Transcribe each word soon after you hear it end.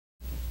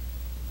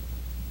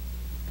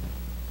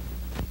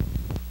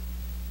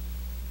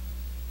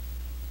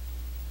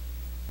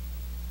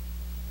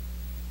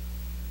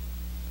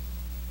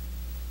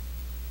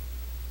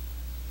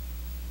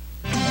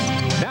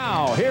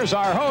here's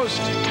our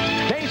host,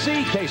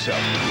 Kasem.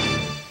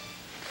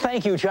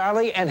 Thank you,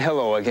 Charlie, and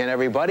hello again,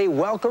 everybody.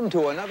 Welcome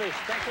to another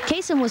special...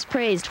 Kasem was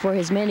praised for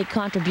his many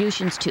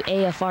contributions to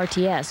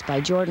AFRTS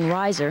by Jordan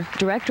Reiser,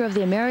 director of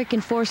the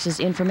American Forces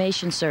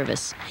Information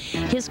Service.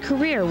 His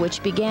career,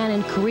 which began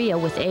in Korea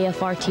with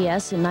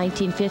AFRTS in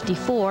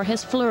 1954,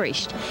 has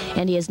flourished,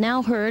 and he is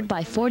now heard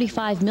by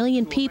 45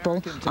 million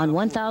people on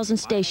 1,000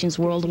 stations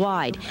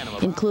worldwide,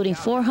 including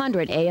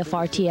 400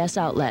 AFRTS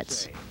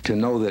outlets. To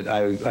know that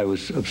I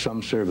was of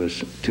some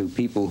service to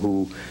people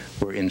who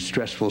were in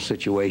stressful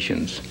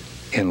situations,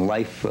 in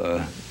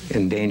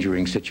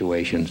life-endangering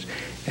situations,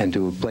 and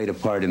to have played a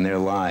part in their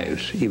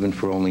lives, even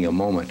for only a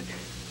moment,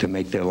 to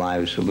make their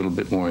lives a little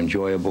bit more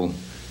enjoyable,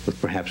 with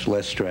perhaps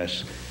less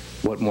stress.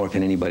 What more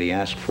can anybody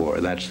ask for?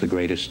 That's the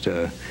greatest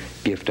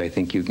gift I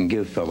think you can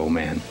give fellow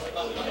man.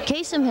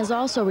 Kasem has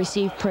also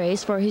received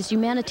praise for his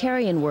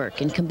humanitarian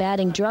work in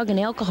combating drug and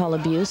alcohol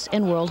abuse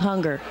and world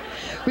hunger.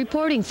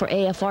 Reporting for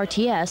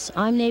AFRTS,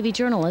 I'm Navy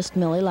journalist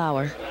Millie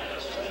Lauer.